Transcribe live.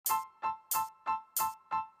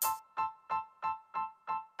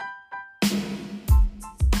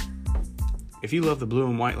If you love the blue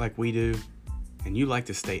and white like we do, and you like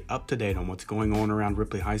to stay up to date on what's going on around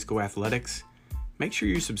Ripley High School athletics, make sure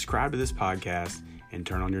you subscribe to this podcast and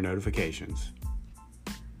turn on your notifications.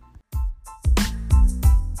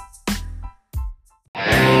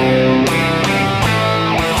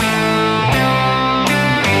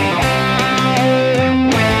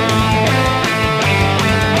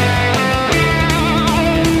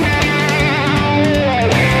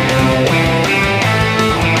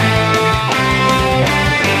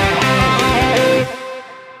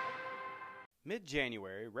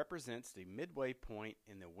 Mid-January represents the midway point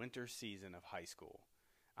in the winter season of high school.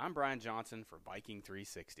 I'm Brian Johnson for Viking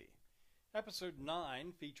 360. Episode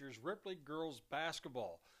 9 features Ripley girls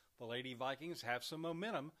basketball. The Lady Vikings have some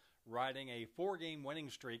momentum, riding a 4-game winning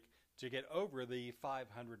streak to get over the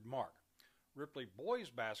 500 mark. Ripley boys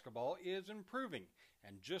basketball is improving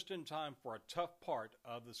and just in time for a tough part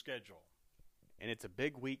of the schedule. And it's a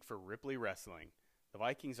big week for Ripley wrestling. The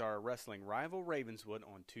Vikings are wrestling rival Ravenswood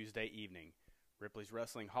on Tuesday evening. Ripley's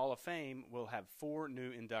Wrestling Hall of Fame will have 4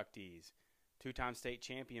 new inductees: 2-time state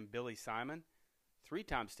champion Billy Simon,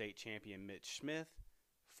 3-time state champion Mitch Smith,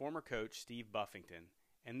 former coach Steve Buffington,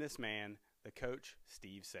 and this man, the coach,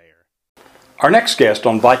 Steve Sayer. Our next guest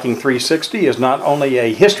on Viking 360 is not only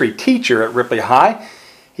a history teacher at Ripley High,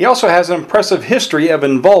 he also has an impressive history of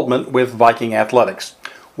involvement with Viking athletics.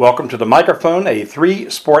 Welcome to the microphone, a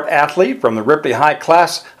 3-sport athlete from the Ripley High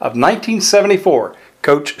class of 1974,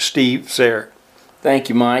 Coach Steve Sayer. Thank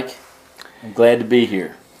you, Mike. I'm glad to be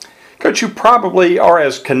here. Coach, you probably are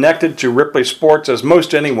as connected to Ripley sports as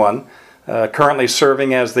most anyone, currently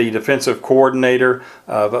serving as the defensive coordinator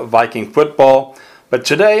of Viking football. But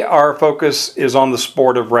today our focus is on the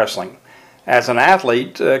sport of wrestling. As an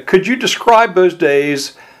athlete, could you describe those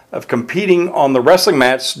days of competing on the wrestling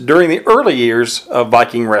mats during the early years of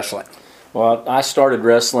Viking wrestling? Well, I started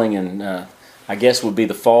wrestling in, I guess would be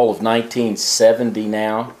the fall of 1970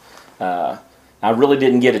 now. I really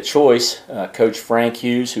didn't get a choice. Coach Frank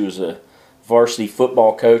Hughes, who was a varsity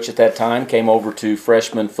football coach at that time, came over to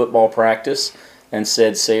freshman football practice and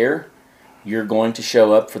said, "Sayer, you're going to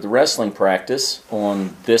show up for the wrestling practice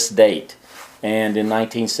on this date." And in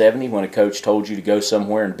 1970, when a coach told you to go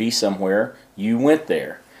somewhere and be somewhere, you went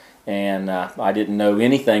there. And I didn't know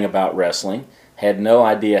anything about wrestling, had no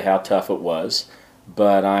idea how tough it was,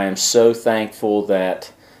 but I am so thankful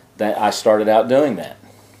that I started out doing that.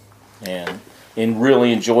 And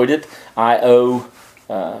really enjoyed it. I owe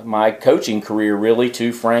my coaching career really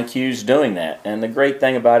to Frank Hughes doing that. And the great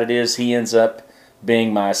thing about it is he ends up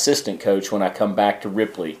being my assistant coach when I come back to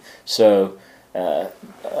Ripley. So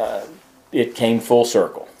it came full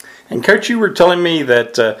circle. And Coach, you were telling me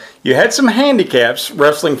that you had some handicaps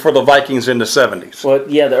wrestling for the Vikings in the 70s. Well,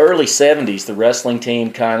 yeah, the early 70s, the wrestling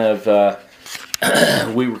team kind of,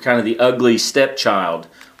 we were kind of the ugly stepchild.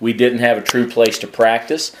 We didn't have a true place to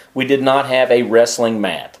practice. We did not have a wrestling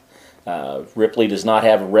mat. Ripley does not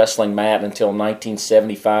have a wrestling mat until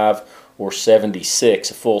 1975 or 76,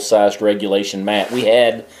 a full-sized regulation mat. We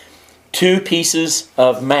had 2 pieces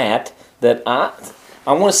of mat that I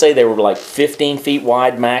want to say they were like 15 feet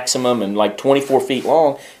wide maximum and like 24 feet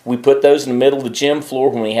long. We put those in the middle of the gym floor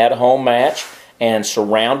when we had a home match and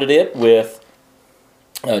surrounded it with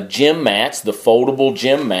gym mats, the foldable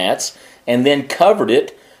gym mats, and then covered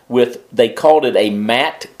it with, they called it a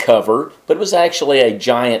mat cover, but it was actually a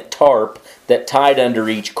giant tarp that tied under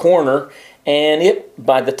each corner. And it,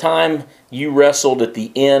 by the time you wrestled at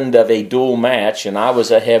the end of a dual match, and I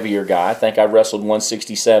was a heavier guy, I think I wrestled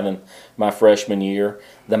 167 my freshman year,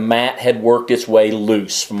 the mat had worked its way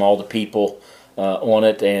loose from all the people on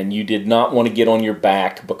it, and you did not want to get on your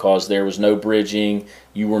back because there was no bridging.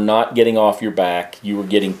 You were not getting off your back. You were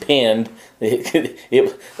getting pinned.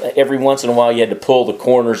 Every once in a while you had to pull the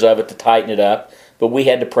corners of it to tighten it up. But we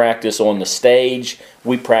had to practice on the stage.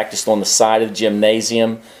 We practiced on the side of the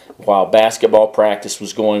gymnasium. While basketball practice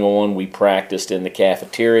was going on, we practiced in the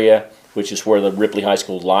cafeteria, which is where the Ripley High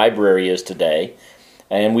School library is today.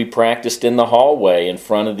 And we practiced in the hallway in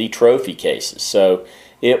front of the trophy cases. So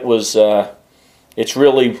it was, it's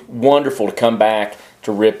really wonderful to come back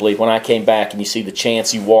to Ripley. When I came back and you see the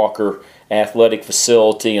Chancey Walker athletic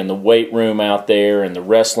facility and the weight room out there and the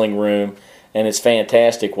wrestling room, and it's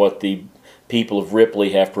fantastic what the people of Ripley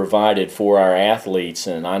have provided for our athletes,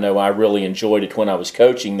 and I know I really enjoyed it when I was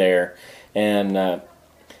coaching there. And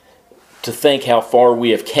to think how far we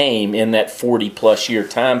have came in that 40-plus year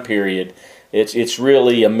time period, it's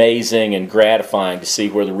really amazing and gratifying to see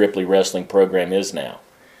where the Ripley wrestling program is now.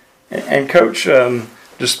 And Coach,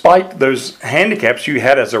 despite those handicaps you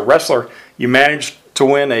had as a wrestler, you managed to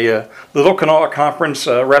win a Little Kanawha Conference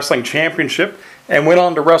Wrestling Championship and went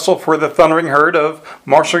on to wrestle for the Thundering Herd of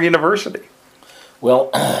Marshall University. Well,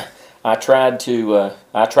 I tried to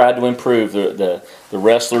improve. The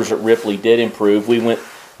wrestlers at Ripley did improve.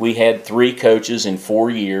 We had 3 coaches in 4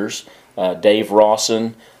 years. Dave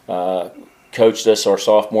Rawson coached us our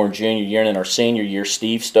sophomore and junior year, and in our senior year,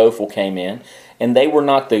 Steve Stoffel came in. And they were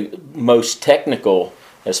not the most technical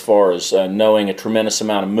as far as knowing a tremendous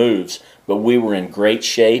amount of moves, but we were in great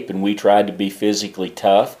shape, and we tried to be physically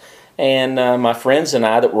tough. And my friends and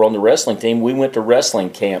I that were on the wrestling team, we went to wrestling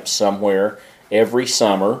camps somewhere every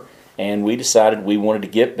summer, and we decided we wanted to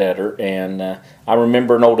get better. And I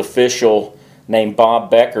remember an old official named Bob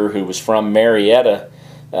Becker, who was from Marietta.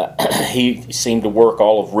 He seemed to work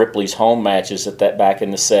all of Ripley's home matches back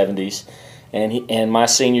in the 70s. And my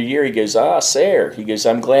senior year, he goes, Sayre, he goes,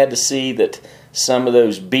 I'm glad to see that some of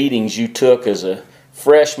those beatings you took as a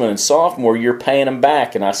freshman and sophomore, you're paying them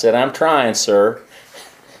back. And I said, I'm trying, sir.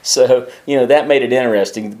 So, that made it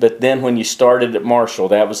interesting. But then when you started at Marshall,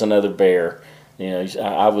 that was another bear.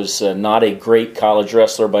 I was not a great college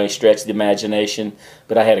wrestler by any stretch of the imagination,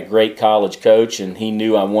 but I had a great college coach, and he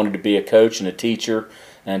knew I wanted to be a coach and a teacher.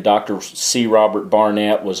 And Dr. C. Robert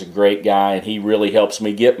Barnett was a great guy, and he really helps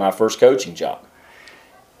me get my first coaching job.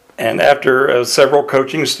 And after several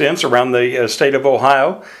coaching stints around the state of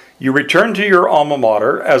Ohio, you returned to your alma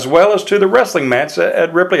mater as well as to the wrestling mats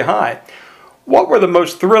at Ripley High. What were the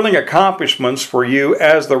most thrilling accomplishments for you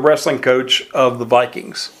as the wrestling coach of the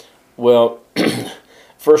Vikings? Well,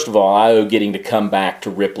 first of all, I owe getting to come back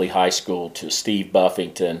to Ripley High School to Steve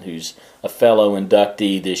Buffington, who's a fellow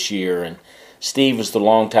inductee this year. And Steve was the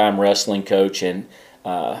longtime wrestling coach, and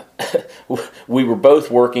we were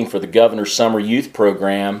both working for the Governor's Summer Youth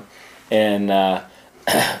Program, and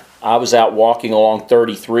I was out walking along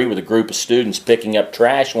 33 with a group of students picking up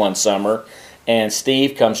trash one summer, and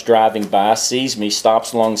Steve comes driving by, sees me,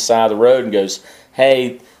 stops along the side of the road and goes,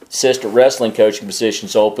 "Hey, assistant wrestling coaching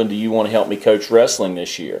position's open. Do you want to help me coach wrestling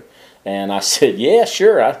this year?" And I said, "Yeah,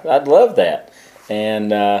 sure, I'd love that."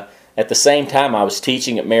 And at the same time, I was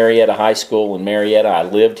teaching at Marietta High School in Marietta. I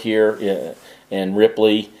lived here in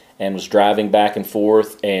Ripley and was driving back and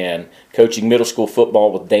forth and coaching middle school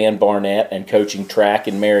football with Dan Barnett and coaching track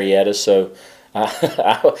in Marietta. So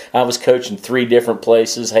I was coaching 3 different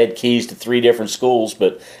places, had keys to 3 different schools,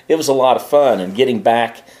 but it was a lot of fun. And getting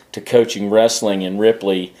back to coaching wrestling in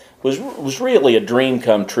Ripley was really a dream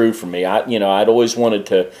come true for me. I'd always wanted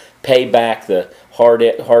to pay back the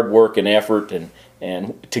hard work and effort,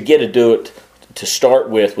 and to get to do it to start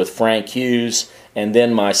with Frank Hughes, and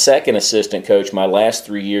then my second assistant coach, my last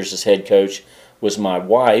 3 years as head coach, was my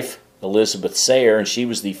wife, Elizabeth Sayre, and she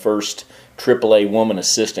was the first AAA woman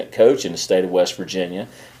assistant coach in the state of West Virginia,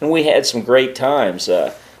 and we had some great times.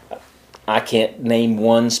 I can't name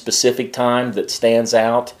one specific time that stands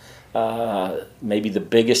out. Maybe the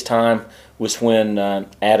biggest time was when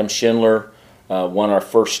Adam Schindler won our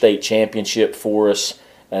first state championship for us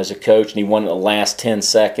as a coach, and he won in the last 10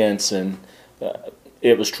 seconds, and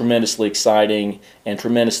it was tremendously exciting and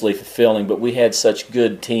tremendously fulfilling. But we had such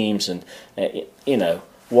good teams, and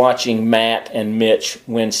watching Matt and Mitch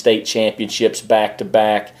win state championships back to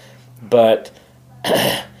back. But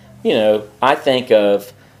I think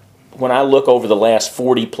of, when I look over the last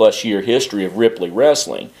 40-plus year history of Ripley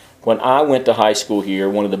wrestling, when I went to high school here,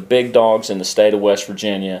 one of the big dogs in the state of West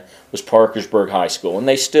Virginia was Parkersburg High School, and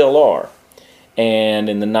they still are. And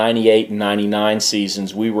in the 98 and 99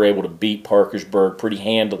 seasons, we were able to beat Parkersburg pretty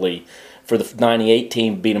handily. For the 98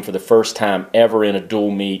 team, beat them for the first time ever in a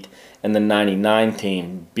dual meet, and the 99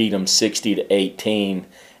 team beat them 60-18.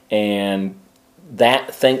 And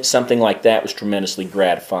something like that was tremendously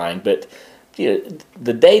gratifying. But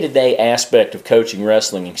the day-to-day aspect of coaching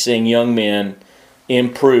wrestling and seeing young men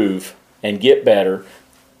improve and get better.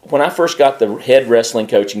 When I first got the head wrestling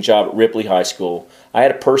coaching job at Ripley High School, I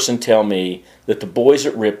had a person tell me that the boys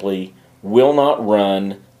at Ripley will not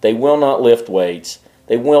run, they will not lift weights,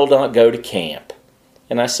 they will not go to camp.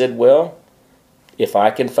 And I said, well, if I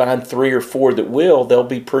can find 3 or 4 that will, they'll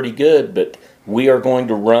be pretty good, but we are going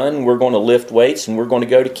to run, we're going to lift weights, and we're going to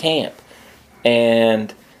go to camp.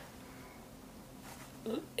 And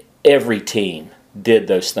every team did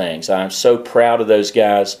those things. I'm so proud of those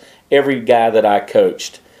guys. Every guy that I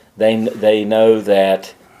coached, they know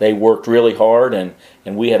that they worked really hard, and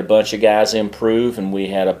we had a bunch of guys improve, and we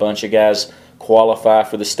had a bunch of guys qualify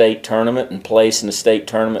for the state tournament and place in the state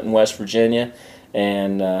tournament in West Virginia,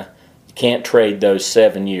 and can't trade those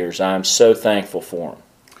 7 years. I'm so thankful for them.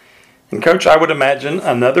 And Coach, I would imagine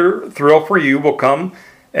another thrill for you will come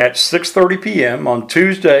at 6:30 p.m. on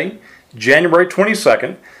Tuesday, January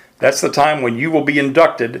 22nd. That's the time when you will be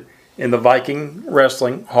inducted in the Viking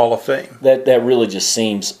Wrestling Hall of Fame. That really just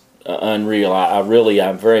seems unreal.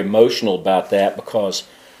 I'm very emotional about that because,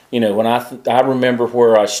 when I remember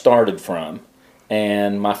where I started from,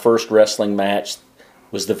 and my first wrestling match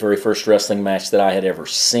was the very first wrestling match that I had ever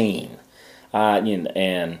seen.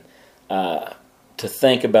 To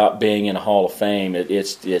think about being in a Hall of Fame,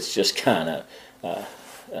 it's just kind of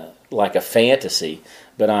like a fantasy.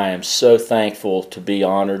 But I am so thankful to be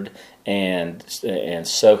honored and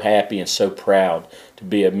so happy and so proud to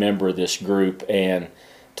be a member of this group, and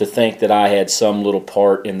to think that I had some little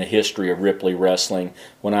part in the history of Ripley Wrestling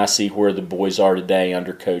when I see where the boys are today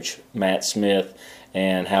under Coach Matt Smith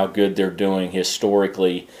and how good they're doing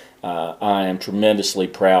historically. I am tremendously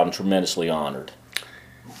proud and tremendously honored.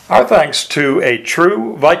 Our thanks to a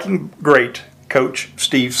true Viking great, Coach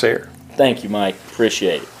Steve Sayre. Thank you, Mike.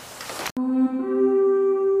 Appreciate it.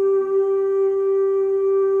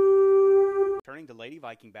 Turning to Lady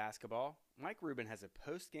Viking basketball, Mike Rubin has a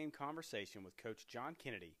post-game conversation with Coach John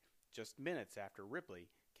Kennedy just minutes after Ripley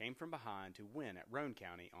came from behind to win at Roane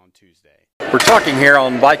County on Tuesday. We're talking here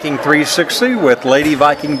on Viking 360 with Lady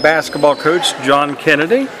Viking basketball coach John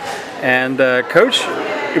Kennedy. And Coach,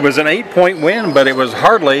 it was an 8-point win, but it was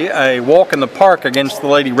hardly a walk in the park against the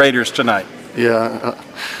Lady Raiders tonight. Yeah,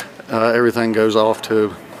 everything goes off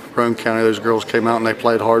to Roane County. Those girls came out and they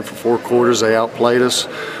played hard for 4 quarters. They outplayed us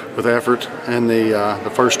with effort in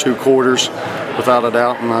the first 2 quarters, without a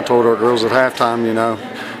doubt. And I told our girls at halftime,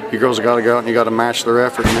 you girls have got to go out and you got to match their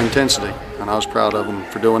effort and intensity. And I was proud of them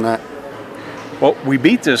for doing that. Well, we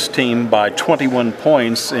beat this team by 21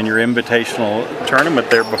 points in your invitational tournament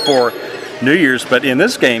there before New Year's, but in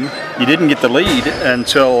this game, you didn't get the lead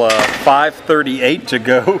until 5:38 to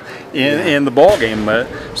go in the ball game.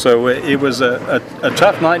 So it was a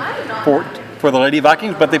tough night for the Lady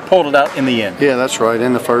Vikings, but they pulled it out in the end. Yeah, that's right.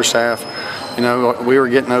 In the first half, we were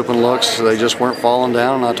getting open looks. They just weren't falling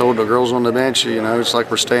down. And I told the girls on the bench, it's like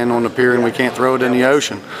we're standing on the pier and we can't throw it in the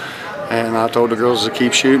ocean. And I told the girls to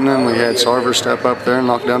keep shooting, and we had Sarver step up there and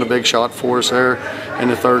knock down a big shot for us there in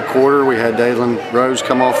the third quarter. We had Daylin Rose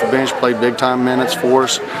come off the bench, played big-time minutes for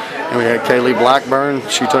us. And we had Kaylee Blackburn.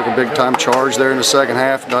 She took a big-time charge there in the second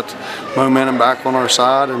half, got the momentum back on our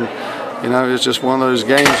side. And, it's just one of those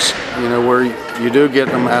games, where you do get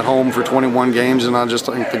them at home for 21 games. And I just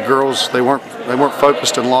think the girls, they weren't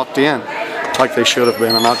focused and locked in like they should have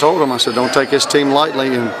been. And I told them, I said, don't take this team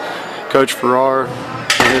lightly. And Coach Farrar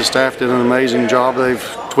and his staff did an amazing job. They've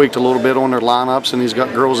tweaked a little bit on their lineups, and he's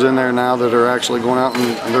got girls in there now that are actually going out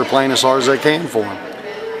and they're playing as hard as they can for him.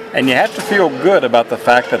 And you have to feel good about the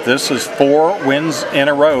fact that this is 4 wins in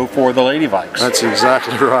a row for the Lady Vikes. That's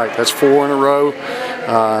exactly right. That's 4 in a row.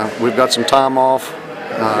 We've got some time off.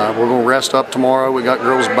 We're going to rest up tomorrow. We got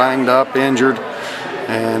girls banged up, injured,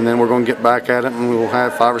 and then we're going to get back at it, and we'll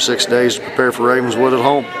have 5 or 6 days to prepare for Ravenswood at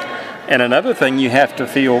home. And another thing you have to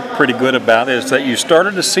feel pretty good about is that you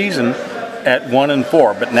started the season at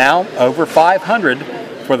 1-4, but now over 500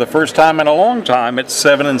 for the first time in a long time. It's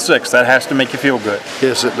 7-6. That has to make you feel good.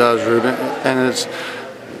 Yes, it does, Ruben. And it's,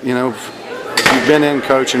 you've been in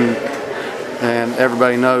coaching, and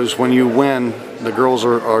everybody knows when you win, the girls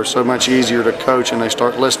are so much easier to coach and they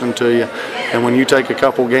start listening to you. And when you take a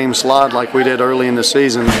couple game slide like we did early in the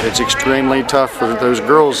season, it's extremely tough for those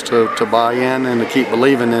girls to buy in and to keep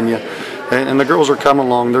believing in you. And the girls are coming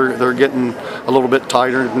along. They're getting a little bit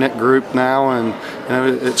tighter knit group now, and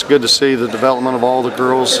it's good to see the development of all the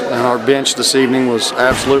girls. And our bench this evening was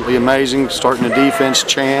absolutely amazing, starting the defense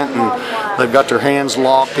chant, and they've got their hands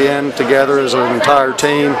locked in together as an entire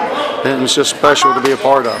team, and it's just special to be a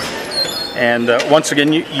part of. And once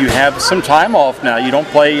again, you have some time off now. You don't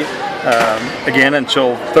play again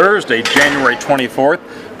until Thursday, January 24th,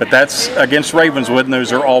 but that's against Ravenswood, and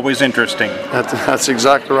those are always interesting. That's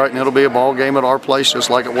exactly right, and it'll be a ball game at our place just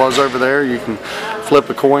like it was over there. You can flip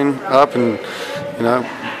a coin up and,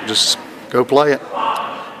 just go play it.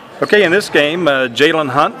 Okay, in this game, Jalen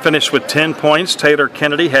Hunt finished with 10 points. Taylor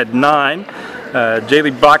Kennedy had 9.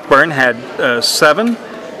 Jaylee Blackburn had 7.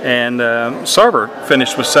 And Sarver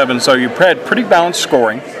finished with 7, so you had pretty balanced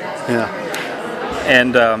scoring. Yeah.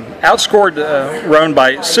 And outscored Roane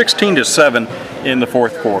by 16-7 in the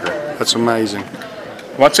fourth quarter. That's amazing.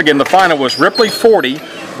 Once again, the final was Ripley 40,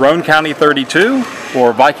 Roane County 32.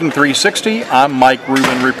 For Viking 360, I'm Mike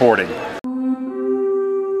Rubin reporting.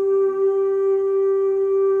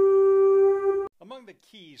 Among the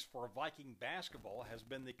keys for Viking basketball has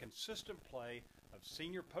been the consistent play of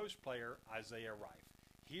senior post player Isaiah Rife.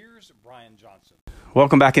 Here's Brian Johnson.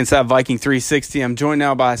 Welcome back inside Viking 360. I'm joined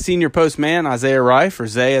now by senior postman Isaiah Rife, or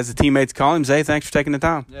Zay as the teammates call him. Zay, thanks for taking the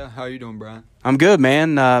time. Yeah, how you doing, Brian? I'm good,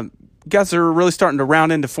 man. guys are really starting to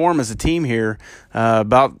round into form as a team here,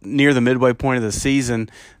 about near the midway point of the season.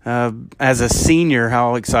 As a senior,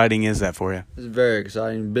 how exciting is that for you? It's very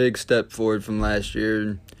exciting. Big step forward from last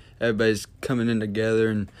year. Everybody's coming in together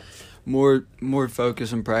and more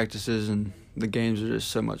focus and practices, and the games are just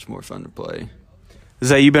so much more fun to play.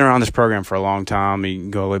 Zay, you've been around this program for a long time. You can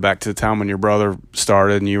go all the way back to the time when your brother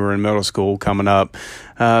started and you were in middle school coming up.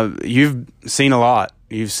 You've seen a lot.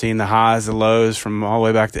 You've seen the highs, the lows from all the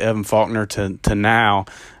way back to Evan Faulkner to now.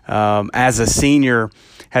 As a senior,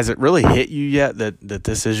 has it really hit you yet that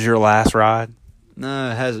this is your last ride? No,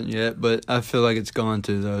 it hasn't yet, but I feel like it's going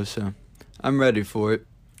to, though, so I'm ready for it.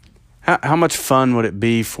 How much fun would it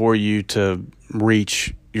be for you to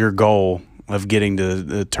reach your goal of getting to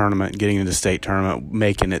the tournament, getting into the state tournament,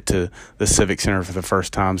 making it to the Civic Center for the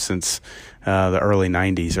first time since the early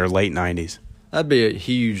 90s or late 90s? That'd be a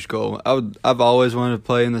huge goal. I've always wanted to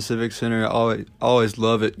play in the Civic Center. I always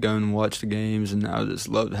love it, going and watch the games, and I would just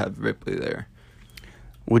love to have Ripley there.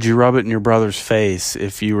 Would you rub it in your brother's face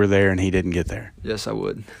if you were there and he didn't get there? Yes, I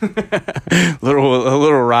would. a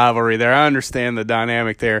little rivalry there. I understand the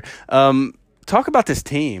dynamic there. Talk about this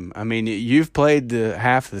team. I mean, you've played the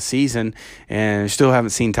half of the season and still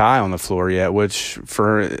haven't seen Ty on the floor yet, which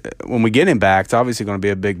for when we get him back, it's obviously going to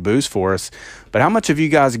be a big boost for us. But how much have you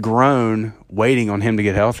guys grown waiting on him to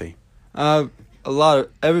get healthy?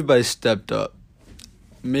 Everybody stepped up.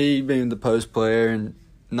 Me being the post player and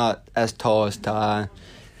not as tall as Ty,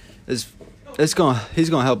 he's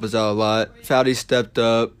gonna help us out a lot. Foudy stepped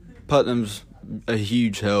up. Putnam's a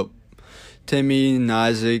huge help. Timmy and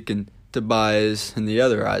Isaac and Tobias and the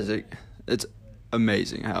other Isaac. It's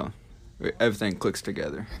amazing how everything clicks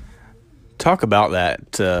together. Talk about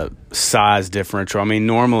that size differential. I mean,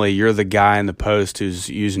 normally you're the guy in the post who's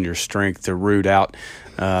using your strength to root out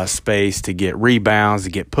space, to get rebounds, to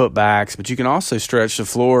get putbacks, but you can also stretch the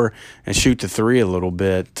floor and shoot the three a little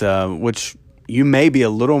bit, which you may be a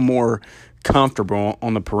little more comfortable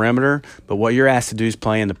on the perimeter, but what you're asked to do is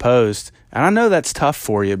play in the post. And I know that's tough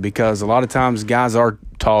for you because a lot of times guys are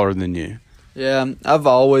taller than you. Yeah, I've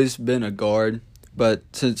always been a guard, but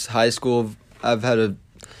since high school I've had to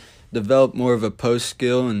develop more of a post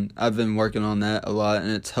skill, and I've been working on that a lot, and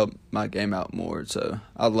it's helped my game out more. So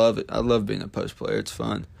I love it. I love being a post player. It's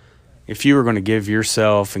fun. If you were going to give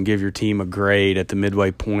yourself and give your team a grade at the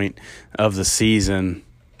midway point of the season,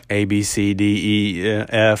 A, B, C, D, E,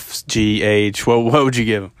 F, G, H, what would you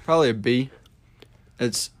give them? Probably a B.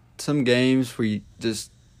 It's some games we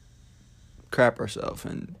just crap ourselves,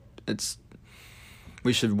 and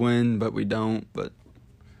we should win, but we don't. But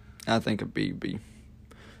I think a B would be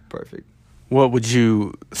perfect. What would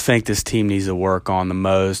you think this team needs to work on the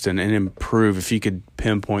most and improve? If you could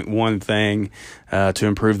pinpoint one thing to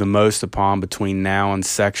improve the most upon between now and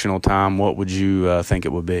sectional time, what would you think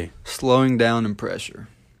it would be? Slowing down and pressure.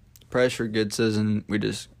 Pressure gets us, and we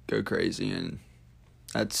just go crazy, and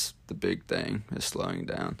that's the big thing, is slowing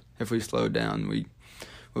down. If we slow down, we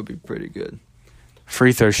will be pretty good.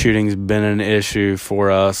 Free throw shooting's been an issue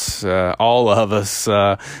for us, all of us,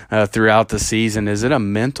 throughout the season. Is it a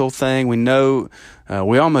mental thing? We know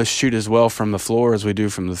we almost shoot as well from the floor as we do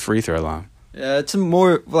from the free throw line. Yeah, it's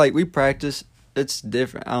more like we practice. It's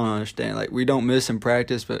different. I don't understand. Like, we don't miss in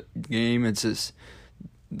practice, but game, it's just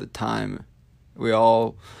the time. We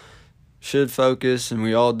all should focus, and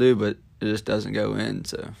we all do, but it just doesn't go in.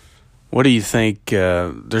 So, what do you think?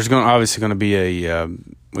 There's obviously going to be a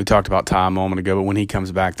we talked about Ty a moment ago, but when he comes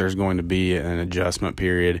back, there's going to be an adjustment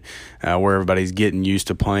period where everybody's getting used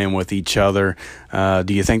to playing with each other.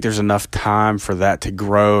 Do you think there's enough time for that to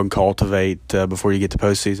grow and cultivate before you get to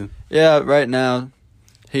postseason? Yeah, right now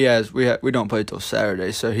we don't play till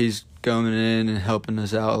Saturday, so he's coming in and helping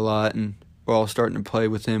us out a lot, and we're all starting to play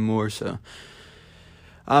with him more. So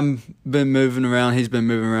I've been moving around. He's been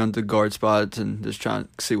moving around the guard spots and just trying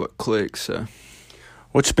to see what clicks. So.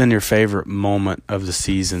 What's been your favorite moment of the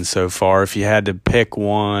season so far? If you had to pick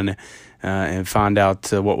one and find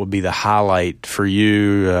out what would be the highlight for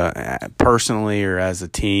you personally or as a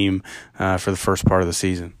team for the first part of the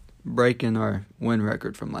season? Breaking our win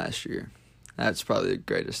record from last year. That's probably the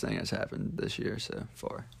greatest thing that's happened this year so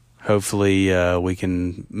far. Hopefully we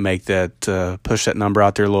can make that push that number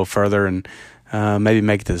out there a little further and maybe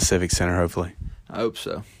make it to the Civic Center, hopefully. I hope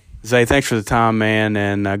so. Zay, thanks for the time, man,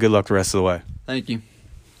 and good luck the rest of the way. Thank you.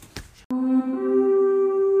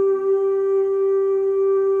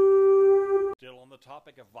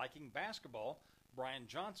 Topic of Viking basketball, Brian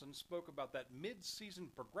Johnson spoke about that mid-season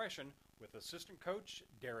progression with assistant coach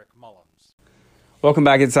Derek Mullins. Welcome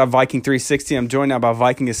back inside Viking 360. I'm joined now by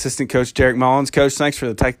Viking assistant coach Derek Mullins. Coach, thanks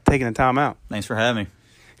for taking the time out. Thanks for having me.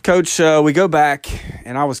 Coach, we go back,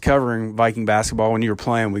 and I was covering Viking basketball when you were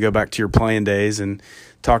playing. We go back to your playing days and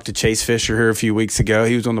talked to Chase Fisher here a few weeks ago.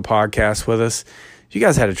 He was on the podcast with us. You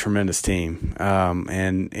guys had a tremendous team,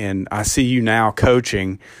 and I see you now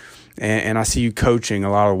coaching, and I see you coaching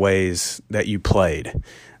a lot of ways that you played.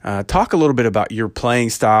 Talk a little bit about your playing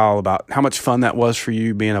style, about how much fun that was for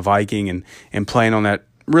you being a Viking and playing on that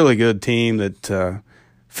really good team that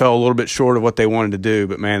fell a little bit short of what they wanted to do,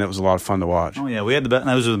 but man, it was a lot of fun to watch. Oh yeah, we had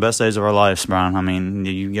those are the best days of our lives, Brian. I mean,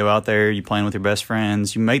 you go out there, you playing with your best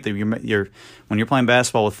friends. You make when you're playing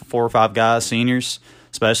basketball with 4 or 5 guys, seniors,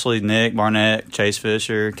 especially Nick Barnett, Chase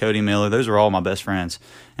Fisher, Cody Miller. Those are all my best friends,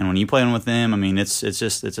 and when you playing with them, I mean, it's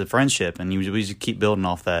a friendship, and we just keep building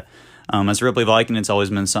off that. As a Ripley Viking, it's always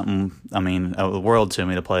been something, I mean, the world to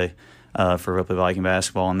me to play for Ripley Viking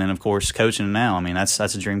basketball, and then of course coaching now. I mean, that's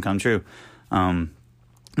a dream come true.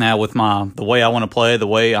 Now with the way I want to play, the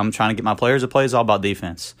way I'm trying to get my players to play is all about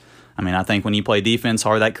defense. I mean, I think when you play defense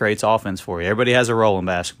hard, that creates offense for you. Everybody has a role in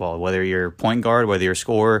basketball, whether you're point guard, whether you're a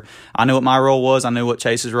scorer. I knew what my role was. I knew what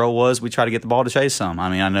Chase's role was. We try to get the ball to Chase some. I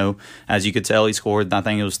mean, I know, as you could tell, he scored, I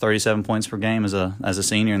think it was 37 points per game as a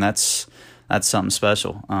senior, and that's something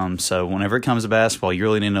special. So whenever it comes to basketball, you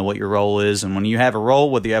really need to know what your role is. And when you have a role,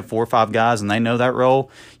 whether you have 4 or 5 guys and they know that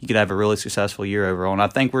role, you could have a really successful year overall. And I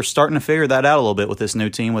think we're starting to figure that out a little bit with this new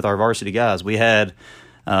team with our varsity guys. We had,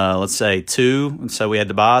 let's say, 2. So we had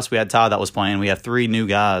DeBoss, we had Todd that was playing. We have 3 new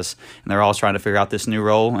guys, and they're all trying to figure out this new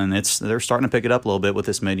role. And they're starting to pick it up a little bit with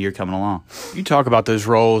this mid-year coming along. You talk about those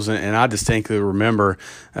roles, and I distinctly remember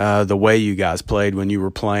the way you guys played when you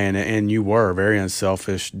were playing, and you were a very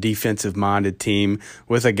unselfish, defensive-minded team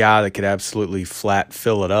with a guy that could absolutely flat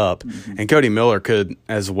fill it up. Mm-hmm. And Cody Miller could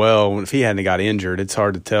as well. If he hadn't got injured, it's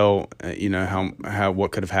hard to tell, how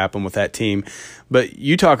what could have happened with that team. But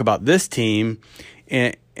you talk about this team,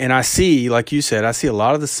 and I see, like you said, I see a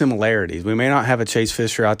lot of the similarities. We may not have a Chase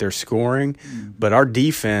Fisher out there scoring, but our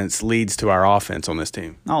defense leads to our offense on this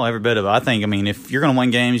team. Oh, every bit of it. I think, I mean, if you're going to win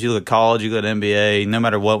games, you look at college, you look at NBA, no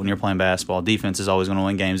matter what, when you're playing basketball, defense is always going to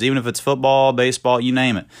win games. Even if it's football, baseball, you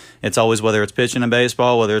name it. It's always, whether it's pitching and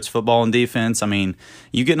baseball, whether it's football and defense. I mean,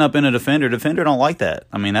 you getting up in a defender don't like that.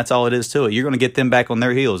 I mean, that's all it is to it. You're going to get them back on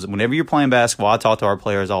their heels. Whenever you're playing basketball, I talk to our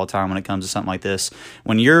players all the time when it comes to something like this.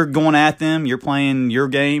 When you're going at them, you're playing your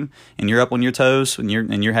game, and you're up on your toes, and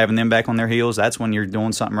you're having them back on their heels, that's when you're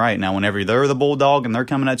doing something right. Now, whenever they're the bulldog and they're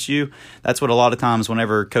coming at you, that's what a lot of times,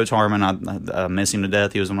 whenever Coach Harmon, I miss him to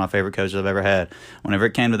death, he was one of my favorite coaches I've ever had. Whenever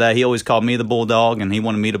it came to that, he always called me the bulldog, and he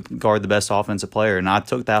wanted me to guard the best offensive player, and I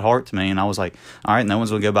took that heart to me, and I was like, all right, no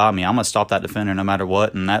one's going to go by me. I'm going to stop that defender no matter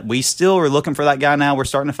what. And that we still are looking for that guy now. We're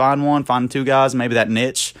starting to find 2 guys, maybe that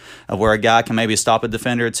niche of where a guy can maybe stop a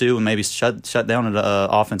defender or 2 and maybe shut down an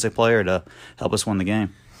offensive player to help us win the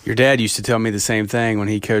game. Your dad used to tell me the same thing when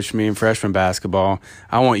he coached me in freshman basketball.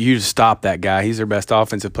 I want you to stop that guy. He's their best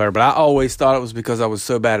offensive player. But I always thought it was because I was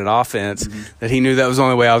so bad at offense that he knew that was the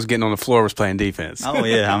only way I was getting on the floor was playing defense. Oh,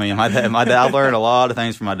 yeah. I mean, my dad, I learned a lot of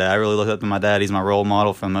things from my dad. I really looked up to my dad. He's my role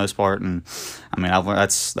model for the most part. And, I mean,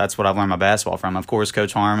 that's what I've learned my basketball from. Of course,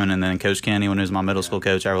 Coach Harmon and then Coach Kenny when he was my middle school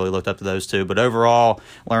coach. I really looked up to those 2. But overall,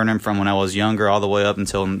 learning from when I was younger all the way up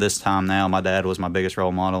until this time now, my dad was my biggest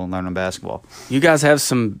role model in learning basketball. You guys have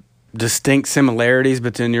some distinct similarities,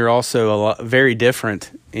 but then you're also very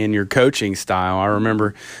different in your coaching style. I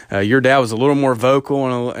remember your dad was a little more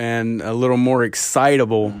vocal and a little more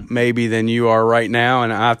excitable maybe than you are right now,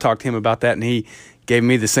 and I've talked to him about that, and he gave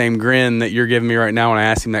me the same grin that you're giving me right now when I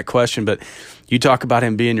asked him that question. But you talk about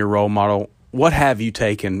him being your role model. What have you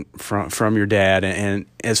taken from your dad and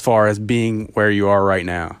as far as being where you are right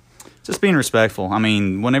now? Just being respectful. I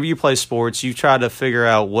mean, whenever you play sports, you try to figure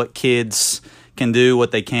out what kids can do,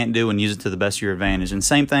 what they can't do, and use it to the best of your advantage. And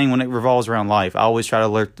same thing when it revolves around life. I always try to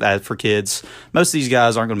learn that for kids. Most of these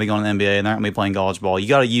guys aren't going to be going to the NBA, and they're not going to be playing college ball. You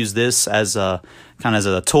got to use this as a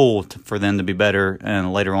tool for them to be better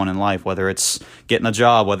and later on in life, whether it's getting a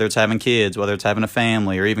job, whether it's having kids, whether it's having a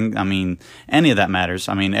family, or even, I mean, any of that matters.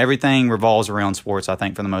 I mean, everything revolves around sports, I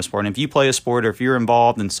think, for the most part. And if you play a sport or if you're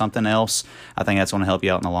involved in something else, I think that's going to help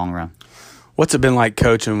you out in the long run. What's it been like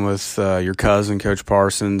coaching with your cousin, Coach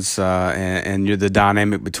Parsons, and the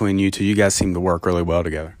dynamic between you two? You guys seem to work really well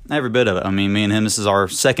together. Every bit of it. I mean, me and him, this is our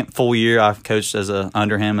second full year. I've coached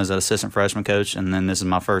under him as an assistant freshman coach, and then this is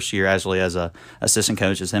my first year actually as an assistant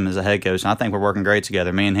coach, as him as a head coach. And I think we're working great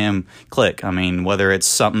together. Me and him click. I mean, whether it's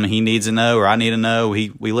something he needs to know or I need to know, we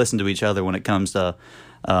listen to each other when it comes to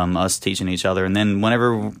us teaching each other. And then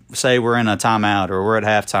whenever, say, we're in a timeout or we're at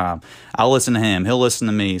halftime, I'll listen to him. He'll listen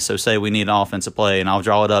to me. So say we need an offensive play, and I'll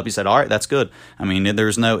draw it up. He said, all right, that's good. I mean,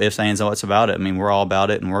 there's no ifs, ands, or what's about it. I mean, we're all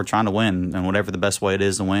about it, and we're trying to win. And whatever the best way it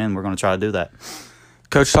is to win, we're going to try to do that.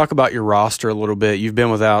 Coach, talk about your roster a little bit. You've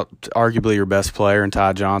been without arguably your best player in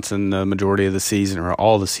Ty Johnson the majority of the season, or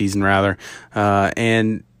all the season rather,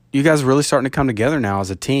 and you guys are really starting to come together now as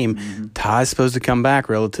a team. Mm-hmm. Ty's supposed to come back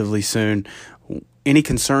relatively soon. Any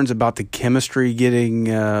concerns about the chemistry getting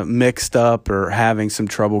mixed up or having some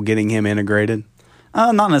trouble getting him integrated?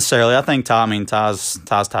 Not necessarily. I think Ty's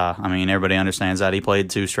Ty. I mean, everybody understands that. He played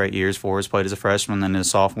 2 straight years for us, played as a freshman, then as a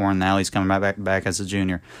sophomore, and now he's coming back as a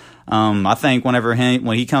junior. I think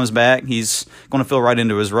when he comes back, he's going to feel right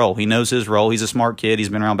into his role. He knows his role. He's a smart kid. He's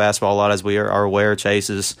been around basketball a lot, as we are aware. Chase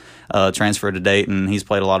is transferred to Dayton. He's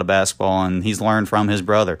played a lot of basketball, and he's learned from his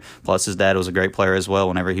brother. Plus, his dad was a great player as well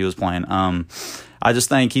whenever he was playing. I just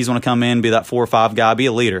think he's going to come in, be that 4 or 5 guy, be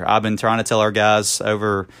a leader. I've been trying to tell our guys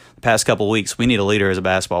over the past couple of weeks, we need a leader as a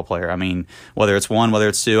basketball player. I mean, whether it's 1, whether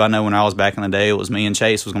it's 2, I know when I was back in the day, it was me and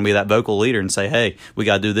Chase was going to be that vocal leader and say, hey, we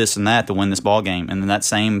got to do this and that to win this ball game. And then that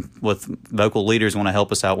same with vocal leaders want to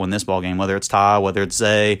help us out win this ball game, whether it's Ty, whether it's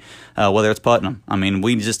Zay, whether it's Putnam. I mean,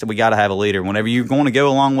 we got to have a leader. Whenever you're going to go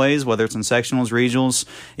a long ways, whether it's in sectionals, regionals,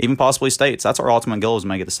 even possibly states, that's our ultimate goal is to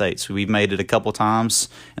make it to states. We've made it a couple times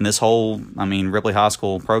in this whole, Ripley High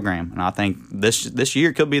School program. And I think this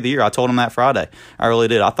year could be the year. I told him that Friday. I really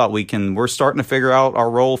did. I thought we're starting to figure out our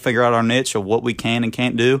role, figure out our niche of what we can and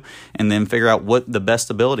can't do, and then figure out what the best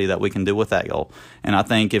ability that we can do with that goal. And I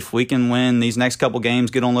think if we can win these next couple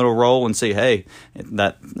games, get on a little roll and see, hey,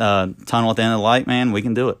 that tunnel at the end of the light, man, we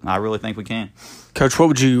can do it. I really think we can. Coach,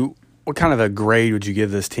 what kind of a grade would you give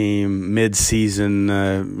this team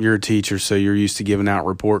mid-season? You're a teacher, so you're used to giving out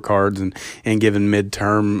report cards and giving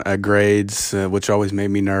midterm grades, which always made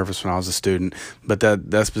me nervous when I was a student. But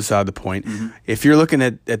that's beside the point. Mm-hmm. If you're looking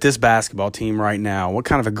at this basketball team right now, what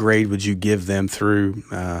kind of a grade would you give them through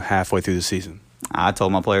halfway through the season? I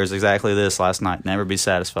told my players exactly this last night: never be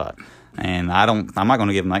satisfied. And I'm not going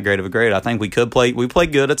to give them that great of a grade. I think we play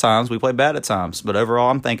good at times, we play bad at times, but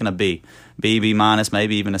overall I'm thinking a B, B minus,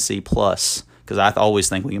 maybe even a C plus, because I always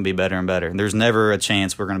think we can be better and better. There's never a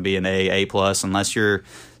chance we're going to be an A plus unless you're,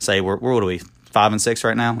 say, what are we, 5 and 6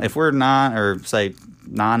 right now? If we're 9 or say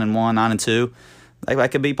 9 and 1, 9 and 2.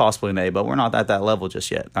 That could be possibly an A, but we're not at that level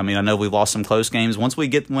just yet. I mean, I know we've lost some close games. Once we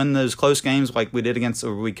win those close games like we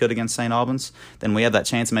could against St. Albans, then we have that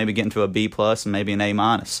chance of maybe getting to a B plus and maybe an A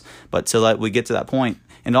minus. But till we get to that point,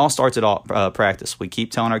 and it all starts at practice. We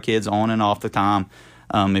keep telling our kids on and off the time,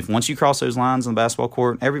 if once you cross those lines on the basketball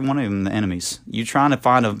court, every one of them the enemies. You're trying to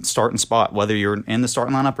find a starting spot, whether you're in the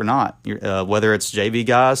starting lineup or not. Whether it's JV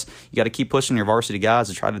guys, you got to keep pushing your varsity guys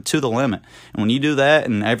to try to the limit. And when you do that,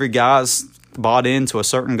 and every guy's bought into a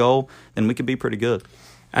certain goal, then we could be pretty good.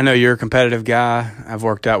 I know you're a competitive guy. I've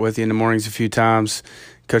worked out with you in the mornings a few times.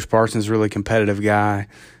 Coach Parsons is a really competitive guy.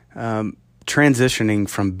 Transitioning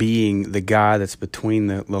from being the guy that's between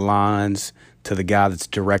the lines to the guy that's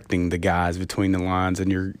directing the guys between the lines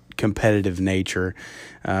and your competitive nature,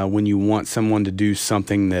 when you want someone to do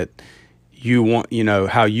something that you want,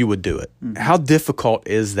 how you would do it. Mm-hmm. How difficult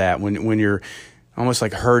is that when you're almost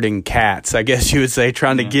like herding cats, I guess you would say,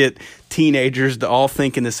 trying to get teenagers to all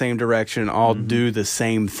think in the same direction, all do the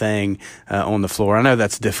same thing on the floor? I know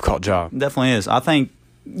that's a difficult job. Definitely is. I think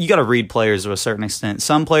you got to read players to a certain extent.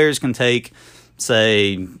 Some players can take,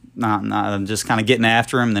 say, not just kind of getting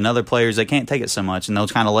after them. Then other players, they can't take it so much, and they'll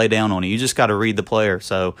kind of lay down on you. You just got to read the player.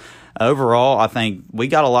 So overall, I think we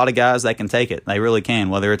got a lot of guys that can take it. They really can,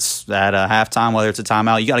 whether it's at a halftime, whether it's a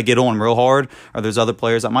timeout. You got to get on real hard, or there's other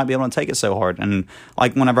players that might be able to take it so hard. And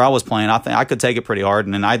like whenever I was playing, I think I could take it pretty hard,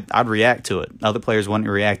 and then I'd react to it. Other players wouldn't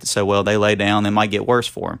react so well. They lay down. It might get worse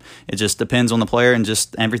for them. It just depends on the player and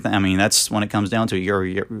just everything. I mean, that's when it comes down to it.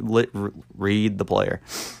 You read the player.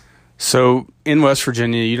 So in West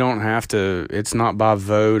Virginia, you don't have to. It's not by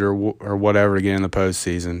vote or whatever to get in the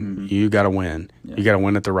postseason. Mm-hmm. You got to win. Yeah. You got to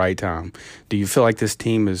win at the right time. Do you feel like this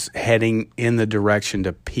team is heading in the direction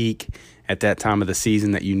to peak at that time of the season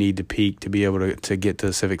that you need to peak to be able to get to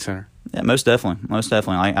the Civic Center? Yeah, most definitely. Most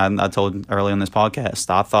definitely. I told earlier in this podcast,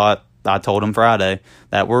 I thought I told him Friday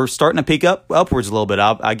that we're starting to peak upwards a little bit.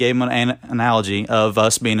 I gave him an analogy of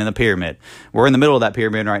us being in the pyramid. We're in the middle of that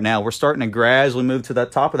pyramid right now. We're starting to gradually move to the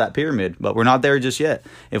top of that pyramid, but we're not there just yet.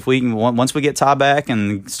 If we can, once we get Ty back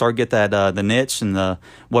and start get that the niche and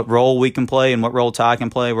what role we can play and what role Ty can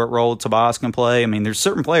play, what role Tobias can play. I mean, there's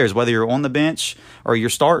certain players, whether you're on the bench or you're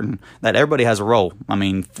starting, that everybody has a role. I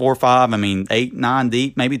mean, 4 or 5, I mean, 8, 9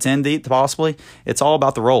 deep, maybe 10 deep possibly. It's all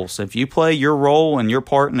about the roles. If you play your role and your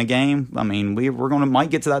part in the game, I mean, might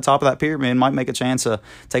get to that top of that pyramid, might make a chance to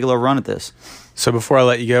take a little run at this. So before I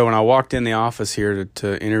let you go, when I walked in the office here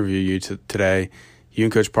to interview you today, you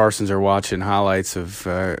and Coach Parsons are watching highlights of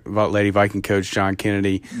Lady Viking coach John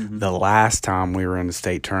Kennedy the last time we were in the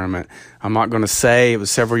state tournament. I'm not going to say it was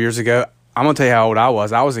several years ago. I'm going to tell you how old I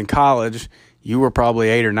was. I was in college. You were probably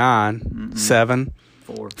 8 or 9, 7.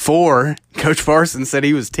 4. Coach Parsons said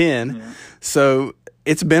he was 10. Yeah. So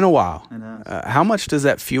it's been a while. How much does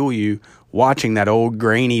that fuel you watching that old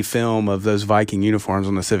grainy film of those Viking uniforms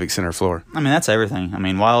on the Civic Center floor? I mean, that's everything. I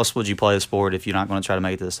mean, why else would you play the sport if you're not going to try to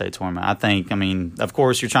make it to the state tournament? I think, I mean, of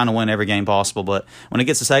course, you're trying to win every game possible, but when it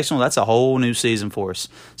gets to sectional, that's a whole new season for us.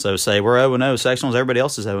 So say we're 0-0 sectionals, everybody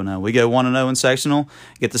else is 0-0. We go 1-0 in sectional,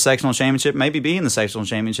 get the sectional championship, maybe be in the sectional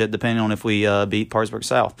championship depending on if we beat Parkersburg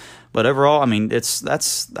South. But overall, I mean,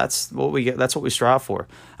 that's what we get. That's what we strive for.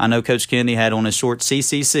 I know Coach Kennedy had on his short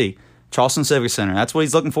CCC. Charleston Civic Center. That's what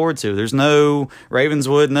he's looking forward to. There's no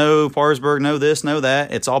Ravenswood, no Parkersburg, no this, no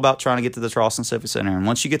that. It's all about trying to get to the Charleston Civic Center. And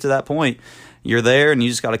once you get to that point, you're there and you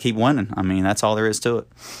just got to keep winning. I mean, that's all there is to it.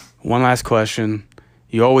 One last question.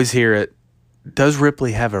 You always hear it. Does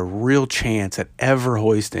Ripley have a real chance at ever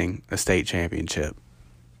hoisting a state championship?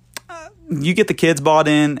 You get the kids bought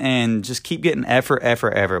in and just keep getting effort.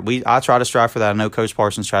 I try to strive for that. I know Coach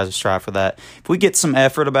Parsons tries to strive for that. If we get some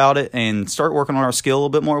effort about it and start working on our skill a little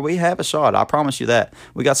bit more, we have a shot. I promise you that.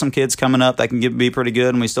 We got some kids coming up that can be pretty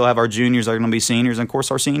good, and we still have our juniors that are going to be seniors, and, of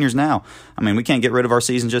course, our seniors now. I mean, we can't get rid of our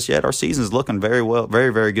season just yet. Our season's looking very well,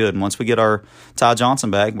 very, very good. And once we get our Ty Johnson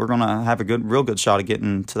back, we're going to have a real good shot at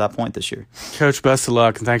getting to that point this year. Coach, best of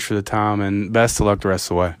luck, and thanks for the time, and best of luck the rest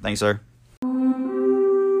of the way. Thanks, sir.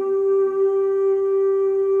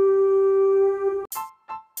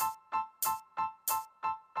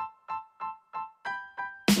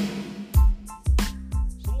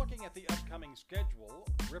 Schedule,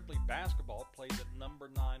 Ripley basketball plays at number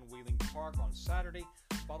 9 Wheeling Park on Saturday,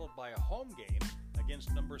 followed by a home game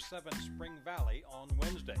against number 7 Spring Valley on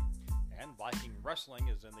Wednesday. And Viking Wrestling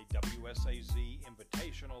is in the WSAZ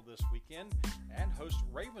Invitational this weekend and hosts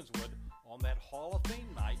Ravenswood on that Hall of Fame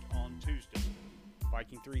night on Tuesday.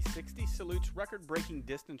 Viking 360 salutes record-breaking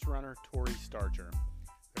distance runner Tori Starcher.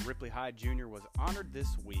 The Ripley High Junior was honored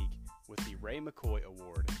this week with the Ray McCoy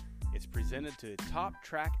Award. It's presented to a top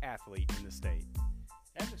track athlete in the state.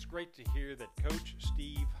 And it's great to hear that Coach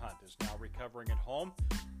Steve Hunt is now recovering at home,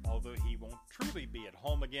 although he won't truly be at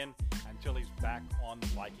home again until he's back on the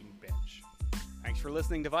Viking bench. Thanks for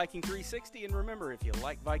listening to Viking 360, and remember, if you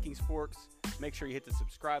like Viking sports, make sure you hit the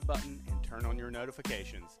subscribe button and turn on your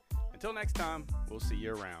notifications. Until next time, we'll see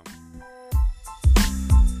you around.